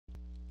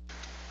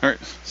Alright,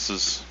 this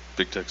is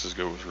Big Texas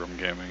Go with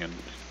RUM-Gaming and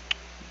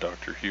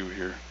Dr. Hugh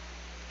here,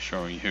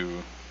 showing you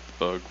the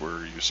bug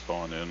where you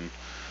spawn in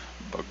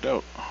bugged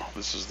out.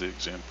 This is the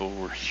example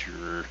where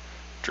you're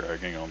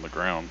dragging on the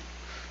ground.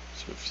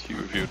 So if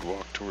you'd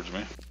walk towards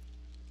me,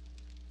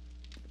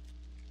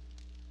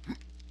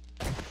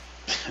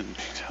 and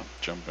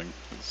jumping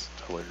is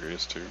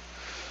hilarious too.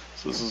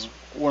 So this is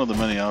one of the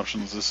many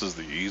options. This is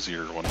the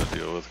easier one to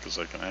deal with because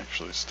I can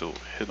actually still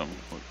hit him.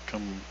 Like,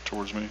 come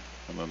towards me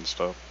and then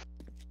stop.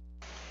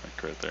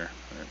 Like right there.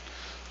 Right.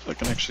 So I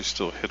can actually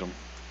still hit him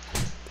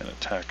and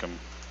attack him.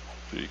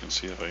 So you can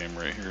see if I aim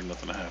right here,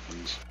 nothing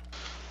happens.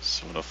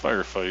 So in a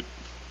firefight,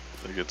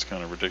 it gets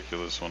kind of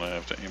ridiculous when I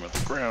have to aim at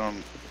the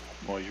ground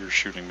while you're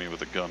shooting me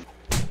with a gun.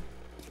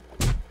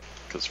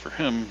 Because for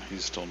him,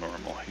 he's still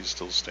normal. He's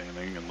still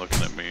standing and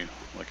looking at me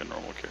like a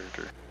normal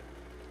character.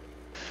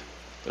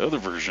 The other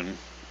version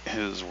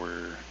is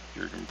where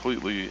you're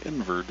completely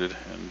inverted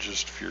and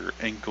just your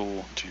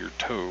ankle to your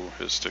toe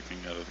is sticking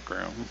out of the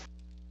ground.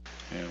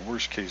 And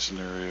worst case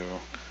scenario,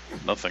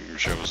 nothing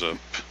shows up.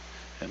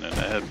 And in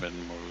admin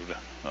mode,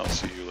 I'll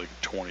see you like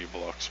 20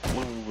 blocks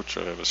below, which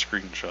I have a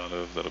screenshot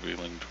of that'll be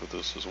linked with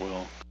this as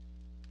well.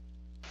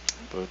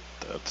 But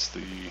that's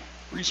the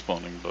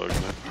respawning bug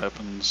that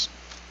happens,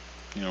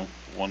 you know,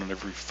 1 in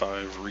every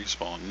 5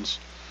 respawns.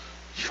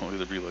 You'll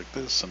either be like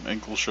this, an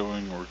ankle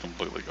showing, or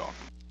completely gone.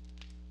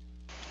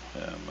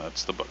 And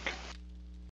that's the bug.